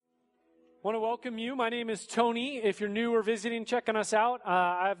Want to welcome you. My name is Tony. If you're new or visiting, checking us out,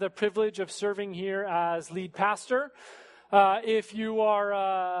 I have the privilege of serving here as lead pastor. If you are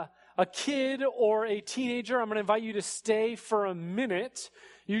a kid or a teenager, I'm going to invite you to stay for a minute.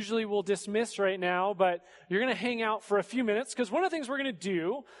 Usually we'll dismiss right now, but you're going to hang out for a few minutes because one of the things we're going to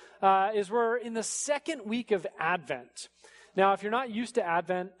do is we're in the second week of Advent. Now, if you're not used to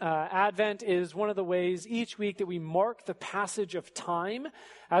Advent, Advent is one of the ways each week that we mark the passage of time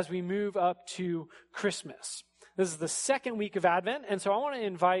as we move up to Christmas. This is the second week of Advent, and so I want to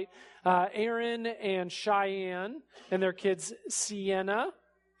invite Aaron and Cheyenne and their kids Sienna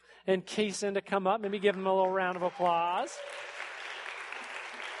and Kaysen to come up. Maybe give them a little round of applause.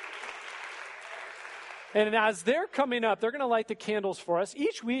 And as they're coming up, they're going to light the candles for us.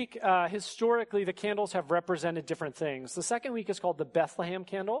 Each week, historically, the candles have represented different things. The second week is called the Bethlehem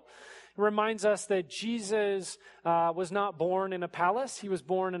candle. It reminds us that Jesus was not born in a palace. He was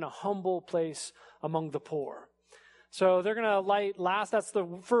born in a humble place among the poor. So they're going to light that's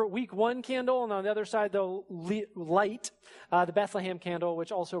for week one candle. And on the other side, they'll light the Bethlehem candle,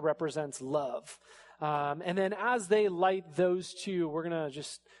 which also represents love. And then as they light those two, we're going to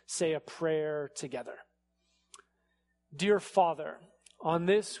just say a prayer together. Dear Father, on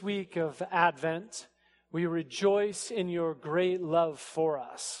this week of Advent, we rejoice in your great love for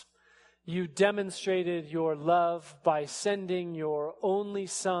us. You demonstrated your love by sending your only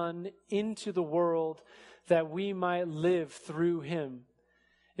Son into the world that we might live through him.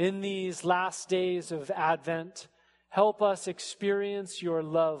 In these last days of Advent, help us experience your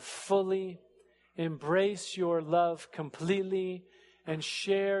love fully, embrace your love completely, and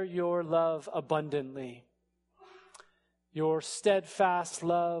share your love abundantly. Your steadfast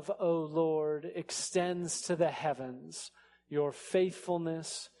love, O Lord, extends to the heavens, your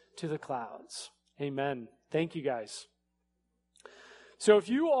faithfulness to the clouds. Amen. Thank you, guys. So if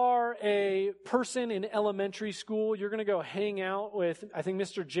you are a person in elementary school, you're going to go hang out with, I think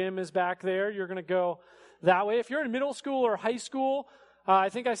Mr. Jim is back there. You're going to go that way. If you're in middle school or high school, I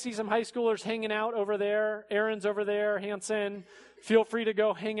think I see some high schoolers hanging out over there. Aaron's over there, Hanson. Feel free to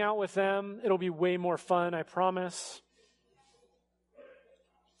go hang out with them. It'll be way more fun, I promise.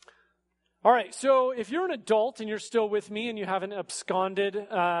 All right, so if you're an adult and you're still with me and you haven't absconded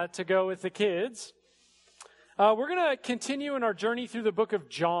to go with the kids, we're going to continue in our journey through the book of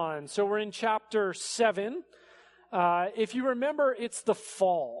John. So we're in chapter 7. If you remember, it's the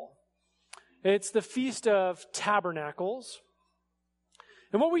fall. It's the Feast of Tabernacles.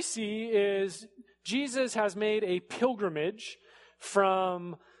 And what we see is Jesus has made a pilgrimage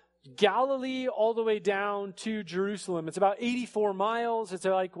from Galilee all the way down to Jerusalem. It's about 84 miles. It's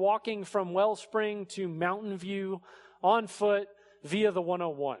like walking from Wellspring to Mountain View on foot via the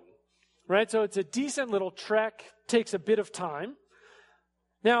 101. Right? So it's a decent little trek. Takes a bit of time.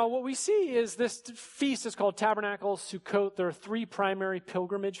 Now, what we see is this feast is called Tabernacles, Sukkot. There are 3 primary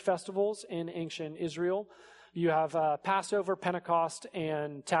pilgrimage festivals in ancient Israel. You have Passover, Pentecost,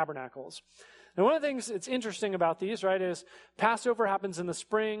 and Tabernacles. And one of the things that's interesting about these, right, is Passover happens in the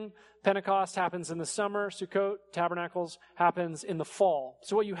spring, Pentecost happens in the summer, Sukkot, Tabernacles happens in the fall.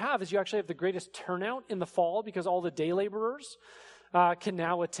 So what you have is you actually have the greatest turnout in the fall because all the day laborers can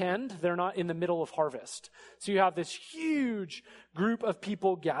now attend. They're not in the middle of harvest. So you have this huge group of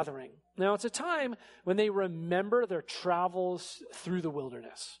people gathering. Now, it's a time when they remember their travels through the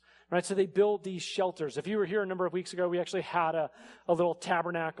wilderness. Right, so they build these shelters. If you were here a number of weeks ago, we actually had a little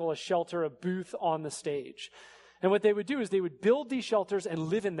tabernacle, a shelter, a booth on the stage. And what they would do is they would build these shelters and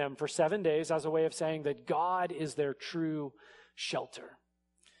live in them for 7 days as a way of saying that God is their true shelter.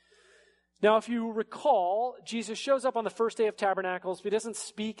 Now, if you recall, Jesus shows up on the first day of Tabernacles, but he doesn't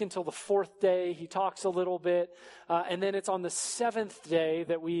speak until the 4th day. He talks a little bit, and then it's on the 7th day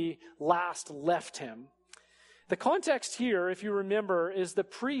that we last left him. The context here, if you remember, is the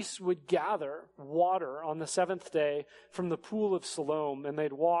priests would gather water on the 7th day from the pool of Siloam, and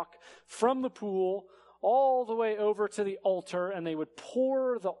they'd walk from the pool all the way over to the altar, and they would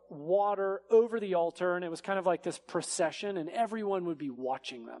pour the water over the altar, and it was kind of like this procession, and everyone would be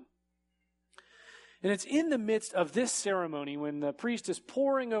watching them. And it's in the midst of this ceremony when the priest is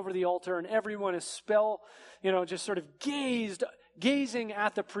pouring over the altar, and everyone is just sort of gazing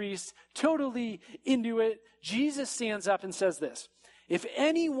at the priest, totally into it. Jesus stands up and says this: "If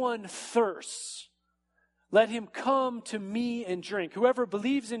anyone thirsts, let him come to me and drink. Whoever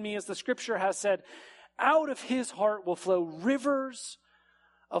believes in me, as the scripture has said, out of his heart will flow rivers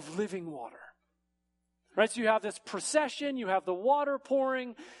of living water." Right? So you have this procession, you have the water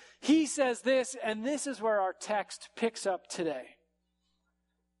pouring. He says this, and this is where our text picks up today.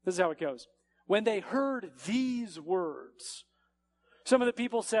 This is how it goes. When they heard these words, some of the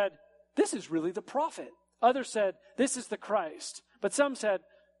people said, this is really the prophet. Others said, this is the Christ. But some said,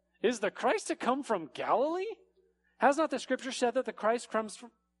 is the Christ to come from Galilee? Has not the scripture said that the Christ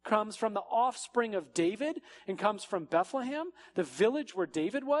comes from the offspring of David and comes from Bethlehem, the village where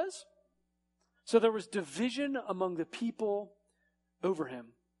David was? So there was division among the people over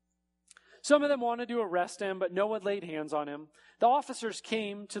him. Some of them wanted to arrest him, but no one laid hands on him. The officers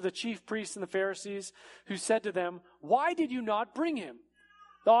came to the chief priests and the Pharisees, who said to them, why did you not bring him?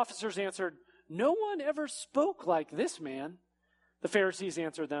 The officers answered, no one ever spoke like this man. The Pharisees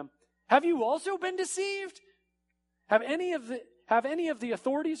answered them, have you also been deceived? Have any of the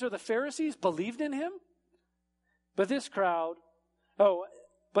authorities or the Pharisees believed in him? But this crowd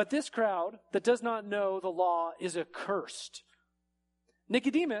that does not know the law is accursed.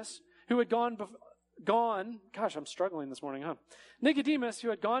 Nicodemus, who had I'm struggling this morning, huh? Nicodemus, who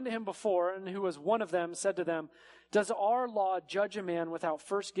had gone to him before and who was one of them, said to them, does our law judge a man without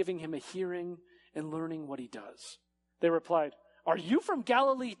first giving him a hearing and learning what he does? They replied, are you from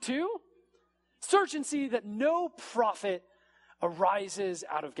Galilee too? Search and see that no prophet arises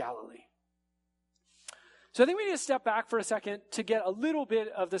out of Galilee. So I think we need to step back for a second to get a little bit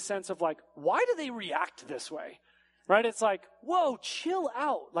of the sense of like, why do they react this way? Right? It's like, whoa, chill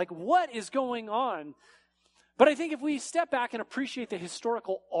out. Like, what is going on? But I think if we step back and appreciate the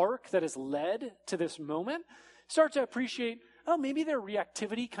historical arc that has led to this moment, start to appreciate, oh, maybe their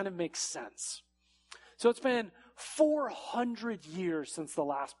reactivity kind of makes sense. So it's been 400 years since the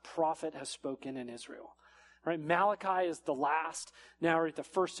last prophet has spoken in Israel. Right? Malachi is the last. Now we're at the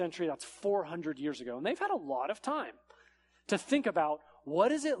first century. That's 400 years ago. And they've had a lot of time to think about, what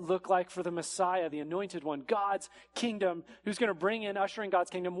does it look like for the Messiah, the anointed one, God's kingdom, who's going to bring in, usher in God's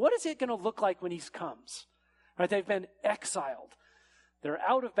kingdom? What is it going to look like when he comes? Right? They've been exiled. They're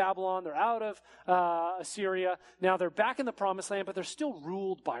out of Babylon. They're out of Assyria. Now they're back in the promised land, but they're still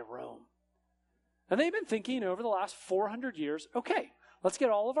ruled by Rome. And they've been thinking over the last 400 years, okay, let's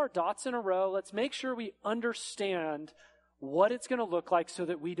get all of our dots in a row. Let's make sure we understand what it's going to look like so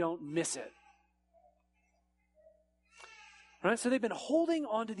that we don't miss it. Right? So they've been holding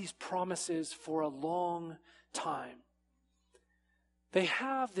on to these promises for a long time. They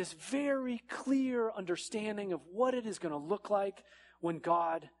have this very clear understanding of what it is going to look like when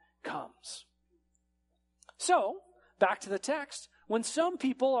God comes. So, back to the text. When some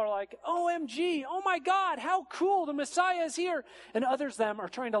people are like, OMG, oh my God, how cool, the Messiah is here. And others them are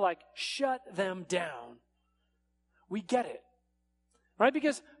trying to like shut them down. We get it. Right?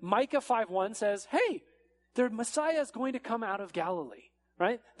 Because Micah 5:1 says, hey, the Messiah is going to come out of Galilee,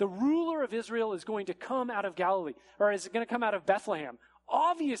 right? The ruler of Israel is going to come out of Galilee, or is it going to come out of Bethlehem?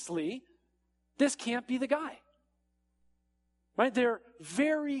 Obviously, this can't be the guy, right? They're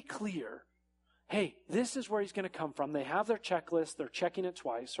very clear. Hey, this is where he's going to come from. They have their checklist. They're checking it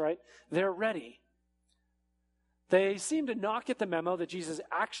twice, right? They're ready. They seem to not get the memo that Jesus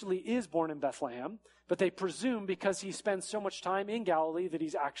actually is born in Bethlehem, but they presume because he spends so much time in Galilee that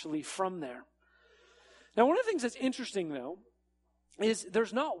he's actually from there. Now, one of the things that's interesting, though, is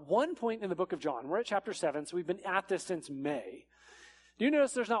there's not one point in the book of John. We're at chapter 7, so we've been at this since May. Do you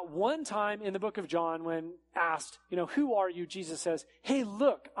notice there's not one time in the book of John when asked, who are you? Jesus says, hey,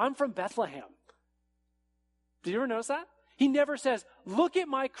 look, I'm from Bethlehem. Did you ever notice that? He never says, look at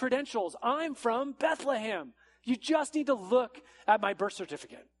my credentials. I'm from Bethlehem. You just need to look at my birth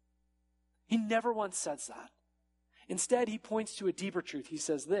certificate. He never once says that. Instead, he points to a deeper truth. He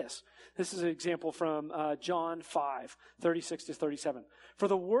says this. This is an example from John 5, 36 to 37. For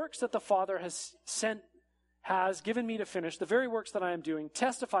the works that the Father has given me to finish, the very works that I am doing,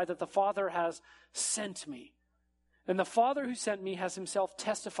 testify that the Father has sent me. And the Father who sent me has himself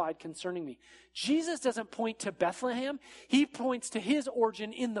testified concerning me. Jesus doesn't point to Bethlehem. He points to his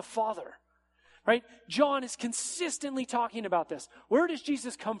origin in the Father. Right? John is consistently talking about this. Where does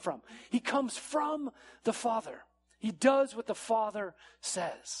Jesus come from? He comes from the Father. He does what the Father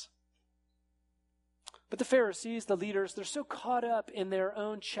says. But the Pharisees, the leaders, they're so caught up in their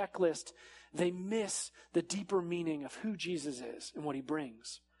own checklist, they miss the deeper meaning of who Jesus is and what he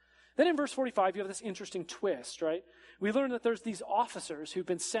brings. Then in verse 45, you have this interesting twist, right? We learn that there's these officers who've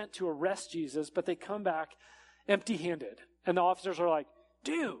been sent to arrest Jesus, but they come back empty-handed. And the officers are like,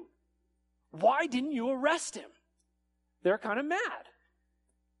 dude, why didn't you arrest him? They're kind of mad.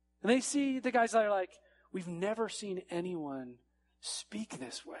 And they see the guys that are like, we've never seen anyone speak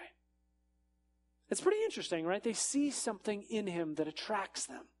this way. It's pretty interesting, right? They see something in him that attracts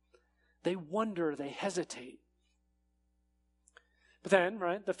them. They wonder, they hesitate. But then,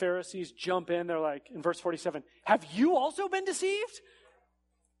 right, the Pharisees jump in. They're like, in verse 47, have you also been deceived?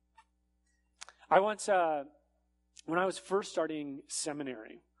 I once, when I was first starting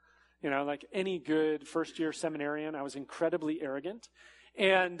seminary, Like any good first-year seminarian, I was incredibly arrogant.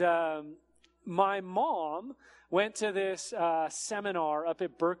 And my mom went to this seminar up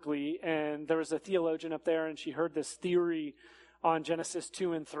at Berkeley, and there was a theologian up there, and she heard this theory on Genesis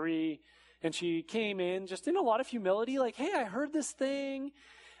 2 and 3, and she came in just in a lot of humility, like, hey, I heard this thing.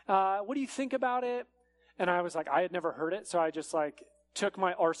 What do you think about it? And I was like, I had never heard it, so I just took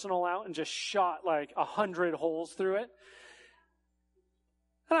my arsenal out and just shot 100 holes through it.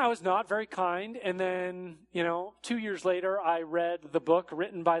 And I was not very kind. And then, 2 years later, I read the book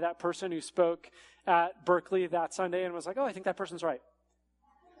written by that person who spoke at Berkeley that Sunday and was like, oh, I think that person's right.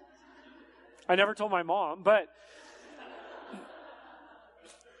 I never told my mom, but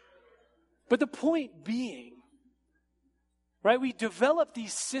the point being, right, we develop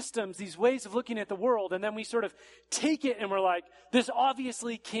these systems, these ways of looking at the world, and then we sort of take it and we're like, this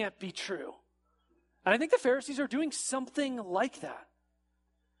obviously can't be true. And I think the Pharisees are doing something like that.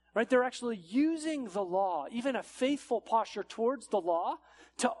 Right? They're actually using the law, even a faithful posture towards the law,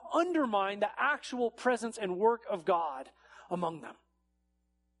 to undermine the actual presence and work of God among them.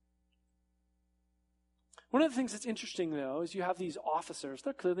 One of the things that's interesting, though, is you have these officers.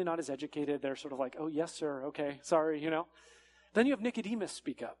 They're clearly not as educated. They're sort of like, oh, yes, sir. Okay, sorry, Then you have Nicodemus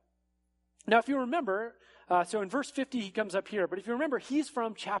speak up. Now, if you remember, so in verse 50, he comes up here. But if you remember, he's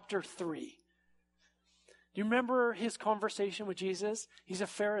from chapter 3. Do you remember his conversation with Jesus? He's a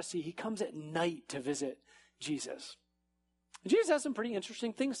Pharisee. He comes at night to visit Jesus. And Jesus has some pretty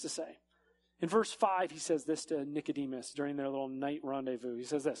interesting things to say. In verse 5, he says this to Nicodemus during their little night rendezvous. He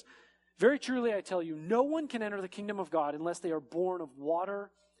says this, very truly I tell you, no one can enter the kingdom of God unless they are born of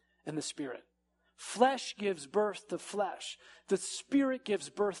water and the Spirit. Flesh gives birth to flesh. The Spirit gives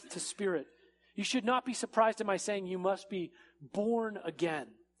birth to spirit. You should not be surprised at my saying you must be born again.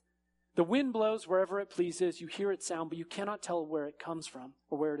 The wind blows wherever it pleases. You hear its sound, but you cannot tell where it comes from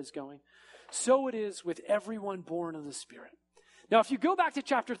or where it is going. So it is with everyone born of the Spirit. Now, if you go back to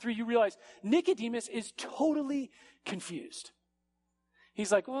chapter 3, you realize Nicodemus is totally confused.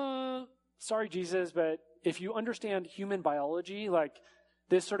 He's like, well, sorry, Jesus, but if you understand human biology,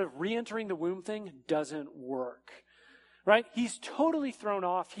 this sort of re-entering the womb thing doesn't work. Right? He's totally thrown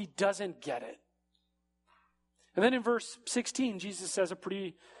off. He doesn't get it. And then in verse 16, Jesus says a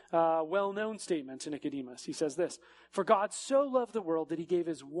pretty well-known statement to Nicodemus. He says this, for God so loved the world that he gave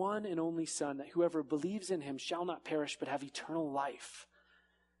his one and only Son, that whoever believes in him shall not perish but have eternal life.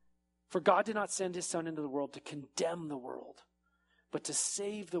 For God did not send his Son into the world to condemn the world, but to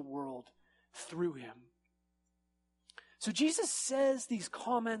save the world through him. So Jesus says these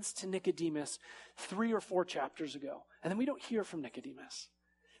comments to Nicodemus 3 or 4 chapters ago, and then we don't hear from Nicodemus.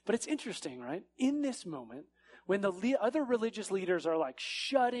 But it's interesting, right? In this moment, when the other religious leaders are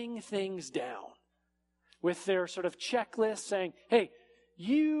shutting things down with their sort of checklist saying, hey,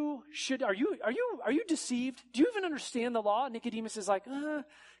 are you deceived? Do you even understand the law? Nicodemus is like,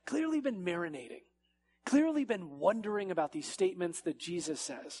 clearly been marinating, clearly been wondering about these statements that Jesus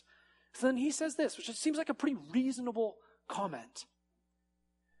says. So then he says this, which seems like a pretty reasonable comment.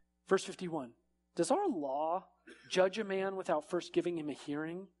 Verse 51, does our law judge a man without first giving him a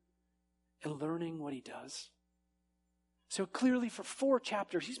hearing and learning what he does? So clearly for 4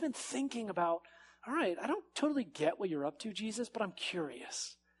 chapters, he's been thinking about, all right, I don't totally get what you're up to, Jesus, but I'm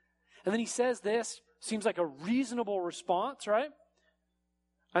curious. And then he says this, seems like a reasonable response, right?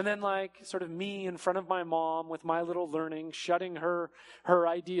 And then sort of me in front of my mom with my little learning, shutting her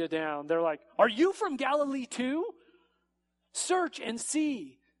idea down. They're like, are you from Galilee too? Search and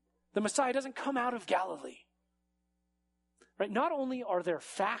see. The Messiah doesn't come out of Galilee. Right? Not only are their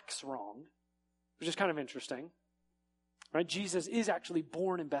facts wrong, which is kind of interesting, right? Jesus is actually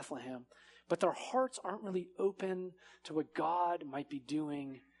born in Bethlehem, but their hearts aren't really open to what God might be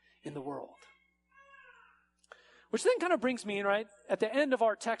doing in the world. Which then kind of brings me, right, at the end of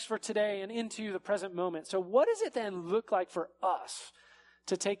our text for today and into the present moment. So what does it then look like for us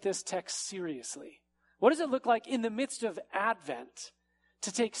to take this text seriously? What does it look like in the midst of Advent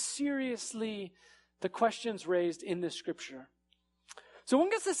to take seriously the questions raised in this scripture? So one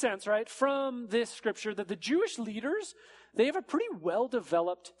gets the sense, right, from this scripture that the Jewish leaders, they have a pretty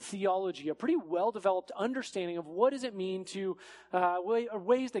well-developed theology, a pretty well-developed understanding of what does it mean to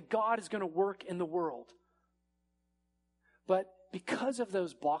ways that God is going to work in the world. But because of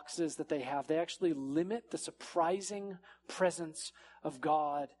those boxes that they have, they actually limit the surprising presence of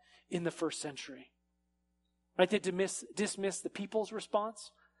God in the first century. Right? They dismiss the people's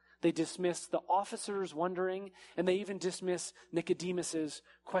response. They dismiss the officers wondering, and they even dismiss Nicodemus's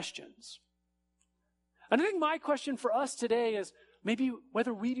questions. And I think my question for us today is maybe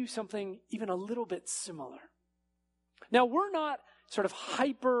whether we do something even a little bit similar. Now, we're not sort of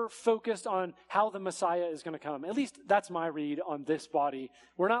hyper-focused on how the Messiah is going to come. At least that's my read on this body.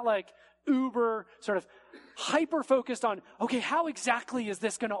 We're not like uber sort of hyper-focused on, okay, how exactly is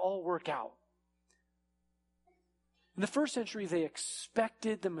this going to all work out? In the first century, they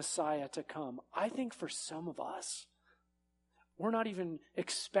expected the Messiah to come. I think for some of us, we're not even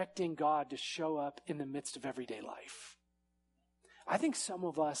expecting God to show up in the midst of everyday life. I think some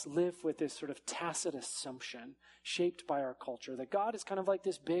of us live with this sort of tacit assumption shaped by our culture that God is kind of like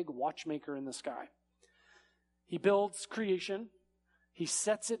this big watchmaker in the sky. He builds creation, he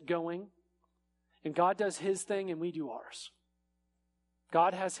sets it going, and God does his thing and we do ours.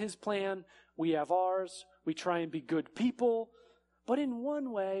 God has his plan, we have ours, we try and be good people, but in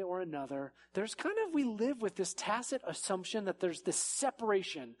one way or another, we live with this tacit assumption that there's this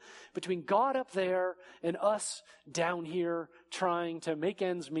separation between God up there and us down here trying to make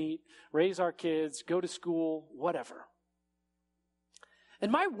ends meet, raise our kids, go to school, whatever.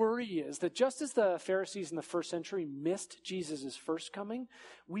 And my worry is that just as the Pharisees in the first century missed Jesus' first coming,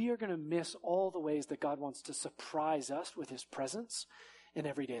 we are going to miss all the ways that God wants to surprise us with his presence in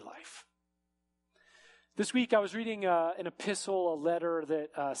everyday life. This week I was reading an epistle, a letter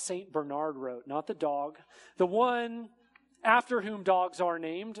that St. Bernard wrote, not the dog, the one after whom dogs are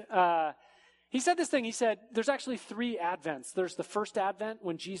named. He said this thing, he said, there's actually 3 Advents. There's the first Advent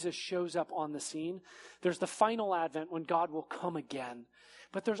when Jesus shows up on the scene. There's the final Advent when God will come again.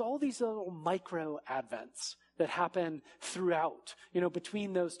 But there's all these little micro Advents that happen throughout,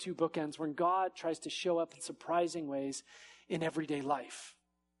 between those 2 bookends when God tries to show up in surprising ways in everyday life.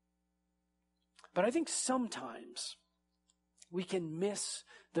 But I think sometimes we can miss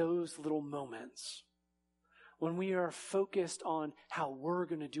those little moments when we are focused on how we're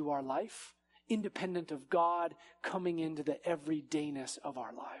going to do our life, independent of God coming into the everydayness of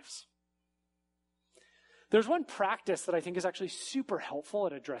our lives. There's one practice that I think is actually super helpful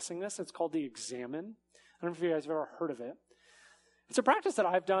at addressing this. It's called the Examen. I don't know if you guys have ever heard of it. It's a practice that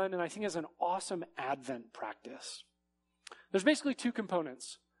I've done and I think is an awesome Advent practice. There's basically 2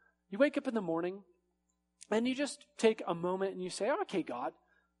 components. You wake up in the morning and you just take a moment and you say, okay, God,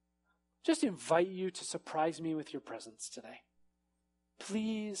 just invite you to surprise me with your presence today.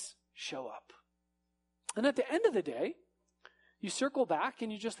 Please show up. And at the end of the day, you circle back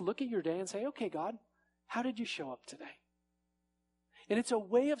and you just look at your day and say, okay, God, how did you show up today? And it's a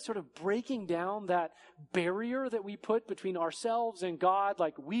way of sort of breaking down that barrier that we put between ourselves and God.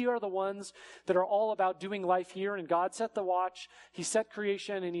 Like we are the ones that are all about doing life here, and God set the watch. He set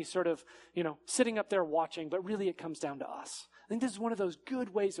creation and he's sort of, sitting up there watching, but really it comes down to us. I think this is one of those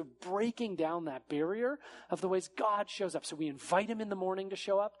good ways of breaking down that barrier of the ways God shows up. So we invite him in the morning to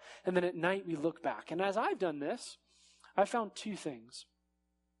show up, and then at night we look back. And as I've done this, I found 2 things.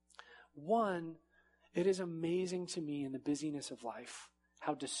 One, it is amazing to me in the busyness of life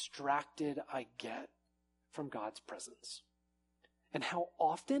how distracted I get from God's presence. And how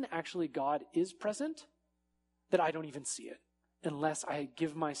often actually God is present that I don't even see it unless I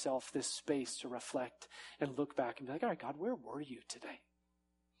give myself this space to reflect and look back and be like, all right, God, where were you today?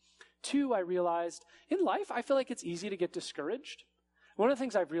 2, I realized in life, I feel like it's easy to get discouraged. One of the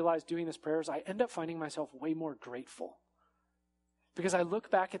things I've realized doing this prayer is I end up finding myself way more grateful. Because I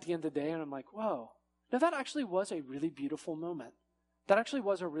look back at the end of the day and I'm like, whoa, now that actually was a really beautiful moment. That actually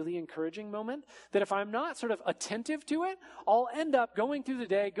was a really encouraging moment that if I'm not sort of attentive to it, I'll end up going through the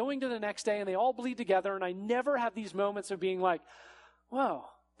day, going to the next day, and they all bleed together, and I never have these moments of being like, wow,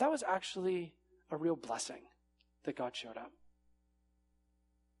 that was actually a real blessing that God showed up.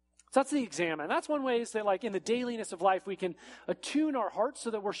 So that's the Examen. That's one way is that like in the dailiness of life, we can attune our hearts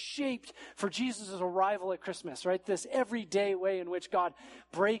so that we're shaped for Jesus' arrival at Christmas, right? This everyday way in which God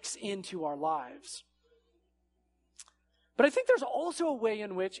breaks into our lives. But I think there's also a way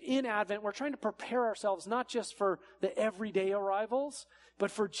in which in Advent we're trying to prepare ourselves not just for the everyday arrivals,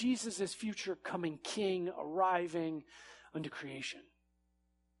 but for Jesus' future coming King arriving unto creation.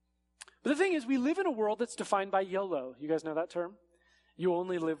 But the thing is, we live in a world that's defined by YOLO. You guys know that term? You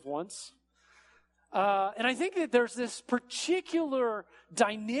only live once. And I think that there's this particular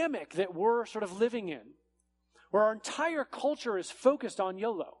dynamic that we're sort of living in, where our entire culture is focused on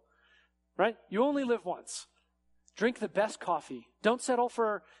YOLO, right? You only live once. Drink the best coffee. Don't settle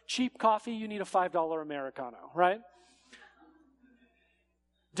for cheap coffee. You need a $5 Americano, right?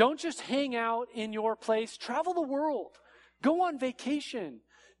 Don't just hang out in your place. Travel the world. Go on vacation.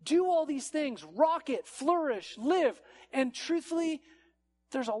 Do all these things. Rock it, flourish, live. And truthfully,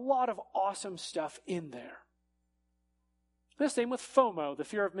 there's a lot of awesome stuff in there. The same with FOMO, the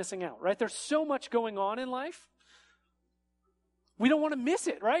fear of missing out, right? There's so much going on in life. We don't want to miss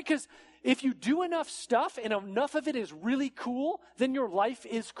it, right? Because if you do enough stuff and enough of it is really cool, then your life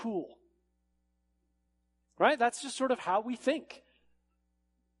is cool. Right? That's just sort of how we think.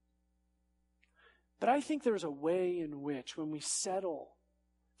 But I think there's a way in which when we settle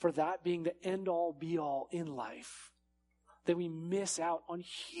for that being the end-all, be-all in life, that we miss out on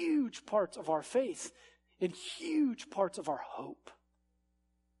huge parts of our faith and huge parts of our hope.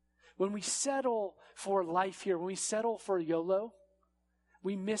 When we settle for life here, when we settle for YOLO,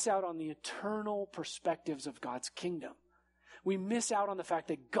 we miss out on the eternal perspectives of God's kingdom. We miss out on the fact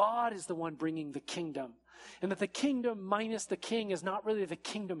that God is the one bringing the kingdom, and that the kingdom minus the king is not really the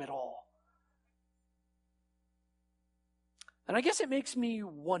kingdom at all. And I guess it makes me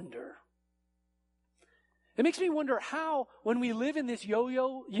wonder. It makes me wonder how, when we live in this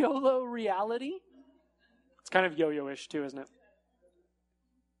YOLO reality, it's kind of yo-yo-ish too, isn't it?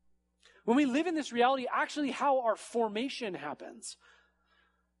 When we live in this reality, actually how our formation happens.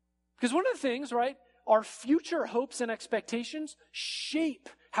 Because one of the things, right, our future hopes and expectations shape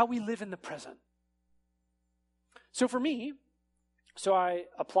how we live in the present. So for me, I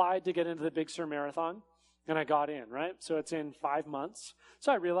applied to get into the Big Sur Marathon, and I got in, right? So it's in 5 months.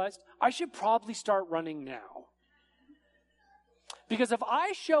 So I realized I should probably start running now. Because if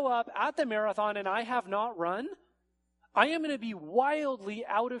I show up at the marathon and I have not run, I am going to be wildly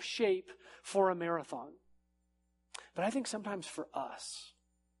out of shape for a marathon. But I think sometimes for us,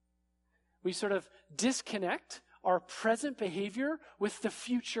 we sort of disconnect our present behavior with the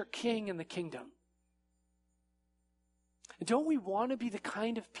future king and the kingdom. And don't we want to be the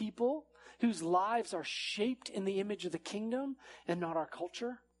kind of people whose lives are shaped in the image of the kingdom and not our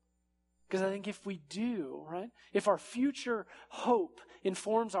culture? Because I think if we do, right, if our future hope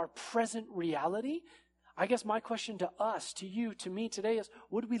informs our present reality, I guess my question to us, to you, to me today is,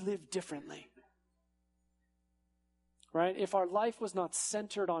 would we live differently? Right? If our life was not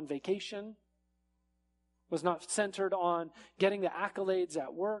centered on vacation, was not centered on getting the accolades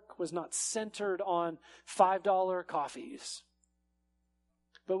at work, was not centered on $5 coffees,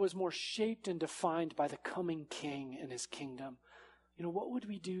 but was more shaped and defined by the coming king and his kingdom, what would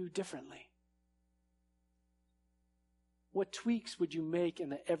we do differently? What tweaks would you make in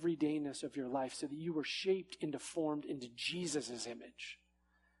the everydayness of your life so that you were shaped and formed into Jesus' image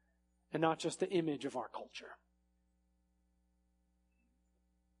and not just the image of our culture?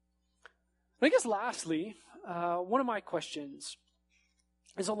 I guess lastly, one of my questions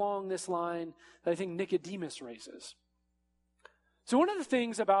is along this line that I think Nicodemus raises. So one of the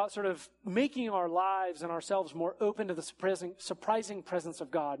things about sort of making our lives and ourselves more open to the surprising presence of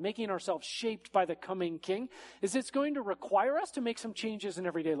God, making ourselves shaped by the coming king, is it's going to require us to make some changes in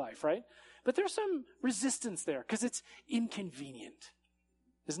everyday life, right? But there's some resistance there because it's inconvenient,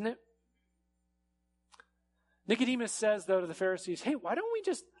 isn't it? Nicodemus says, though, to the Pharisees, hey, why don't we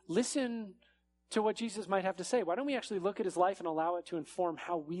just listen to what Jesus might have to say? Why don't we actually look at his life and allow it to inform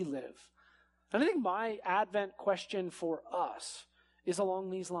how we live? And I think my Advent question for us is along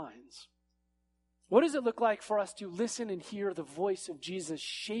these lines. What does it look like for us to listen and hear the voice of Jesus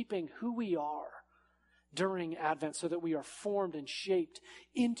shaping who we are during Advent so that we are formed and shaped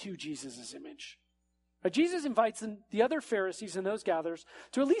into Jesus' image? Jesus invites the other Pharisees and those gatherers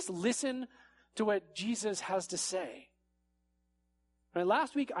to at least listen to what Jesus has to say. Right,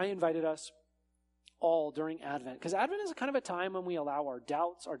 last week I invited us all during Advent, because Advent is kind of a time when we allow our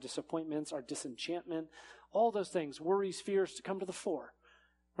doubts, our disappointments, our disenchantment, all those things, worries, fears to come to the fore,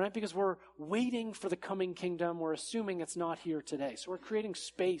 right? Because we're waiting for the coming kingdom. We're assuming it's not here today. So we're creating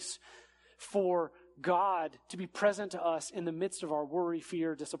space for God to be present to us in the midst of our worry,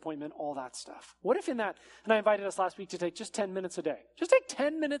 fear, disappointment, all that stuff. What if in that, and I invited us last week to take just 10 minutes a day. Just take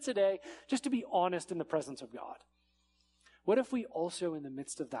 10 minutes a day just to be honest in the presence of God. What if we also in the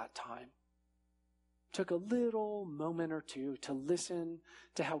midst of that time took a little moment or two to listen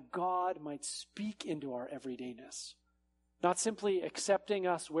to how God might speak into our everydayness? Not simply accepting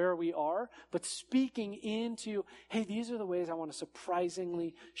us where we are, but speaking into, hey, these are the ways I want to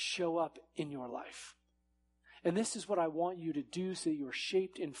surprisingly show up in your life. And this is what I want you to do so that you are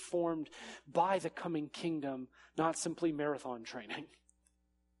shaped and formed by the coming kingdom, not simply marathon training.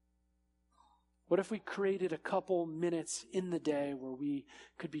 What if we created a couple minutes in the day where we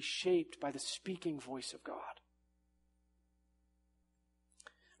could be shaped by the speaking voice of God?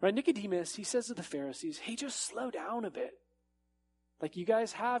 Right, Nicodemus, he says to the Pharisees, hey, just slow down a bit. Like, you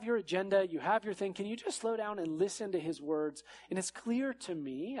guys have your agenda, you have your thing. Can you just slow down and listen to his words? And it's clear to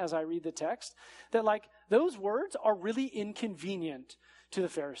me, as I read the text, that those words are really inconvenient to the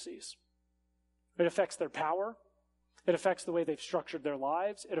Pharisees. It affects their power. It affects the way they've structured their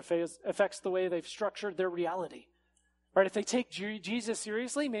lives. It affects the way they've structured their reality. Right? If they take Jesus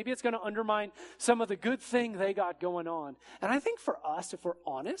seriously, maybe it's going to undermine some of the good thing they got going on. And I think for us, if we're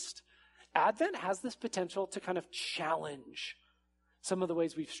honest, Advent has this potential to kind of challenge some of the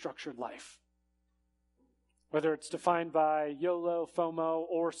ways we've structured life. Whether it's defined by YOLO, FOMO,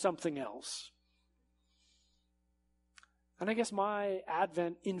 or something else. And I guess my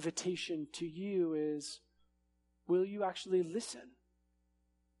Advent invitation to you is, will you actually listen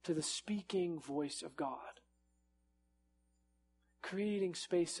to the speaking voice of God? Creating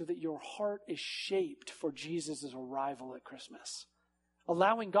space so that your heart is shaped for Jesus' arrival at Christmas.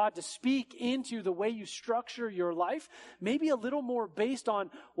 Allowing God to speak into the way you structure your life, maybe a little more based on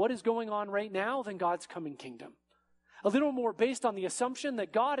what is going on right now than God's coming kingdom. A little more based on the assumption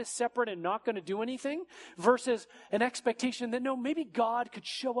that God is separate and not going to do anything versus an expectation that no, maybe God could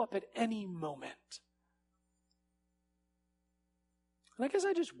show up at any moment. And I guess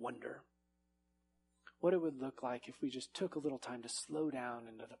I just wonder what it would look like if we just took a little time to slow down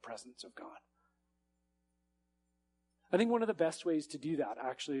into the presence of God. I think one of the best ways to do that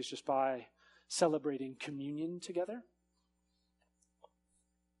actually is just by celebrating communion together.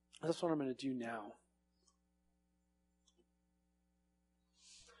 That's what I'm going to do now.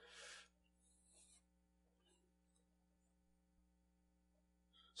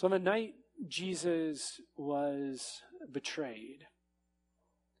 So on the night Jesus was betrayed,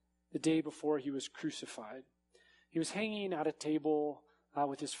 the day before he was crucified, he was hanging at a table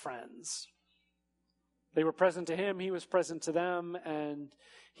with his friends. They were present to him, he was present to them, and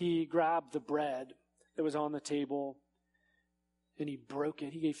he grabbed the bread that was on the table, and he broke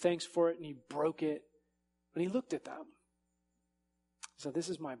it. He gave thanks for it, and he broke it, and he looked at them. He said, "This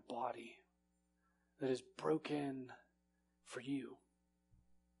is my body that is broken for you."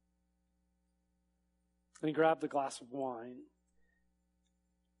 And he grabbed the glass of wine.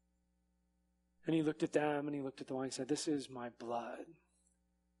 And he looked at them and he looked at the wine and said, "This is my blood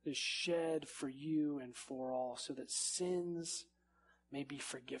that is shed for you and for all so that sins may be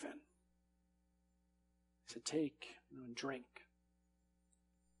forgiven." He said, "Take and drink."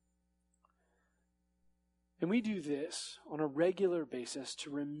 And we do this on a regular basis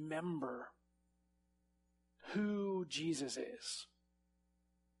to remember who Jesus is,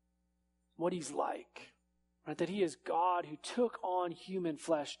 what he's like. Right, that he is God who took on human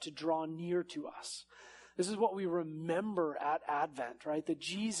flesh to draw near to us. This is what we remember at Advent, right? That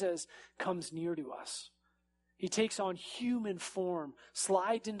Jesus comes near to us. He takes on human form,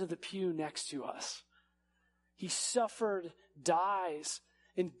 slides into the pew next to us. He suffered, dies,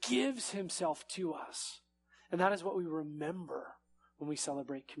 and gives himself to us. And that is what we remember when we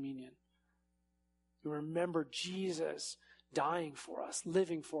celebrate communion. We remember Jesus dying for us,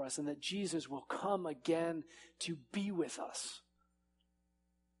 living for us, and that Jesus will come again to be with us.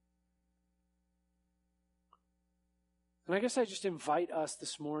 And I guess I just invite us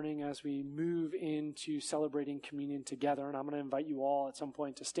this morning as we move into celebrating communion together, and I'm going to invite you all at some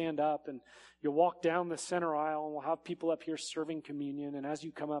point to stand up, and you'll walk down the center aisle, and we'll have people up here serving communion, and as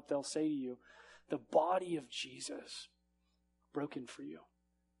you come up, they'll say to you, "The body of Jesus broken for you."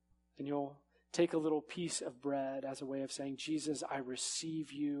 And you'll take a little piece of bread as a way of saying, "Jesus, I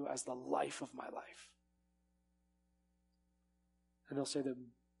receive you as the life of my life." And they'll say, "The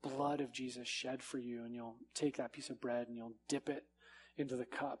blood of Jesus shed for you," and you'll take that piece of bread and you'll dip it into the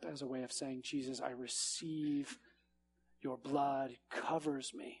cup as a way of saying, "Jesus, I receive your blood,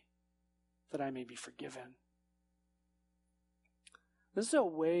 covers me, that I may be forgiven." This is a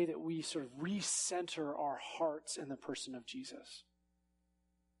way that we sort of recenter our hearts in the person of Jesus.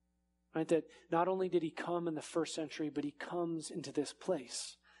 Right, that not only did he come in the first century, but he comes into this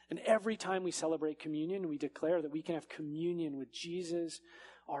place. And every time we celebrate communion, we declare that we can have communion with Jesus,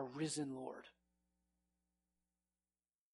 our risen Lord.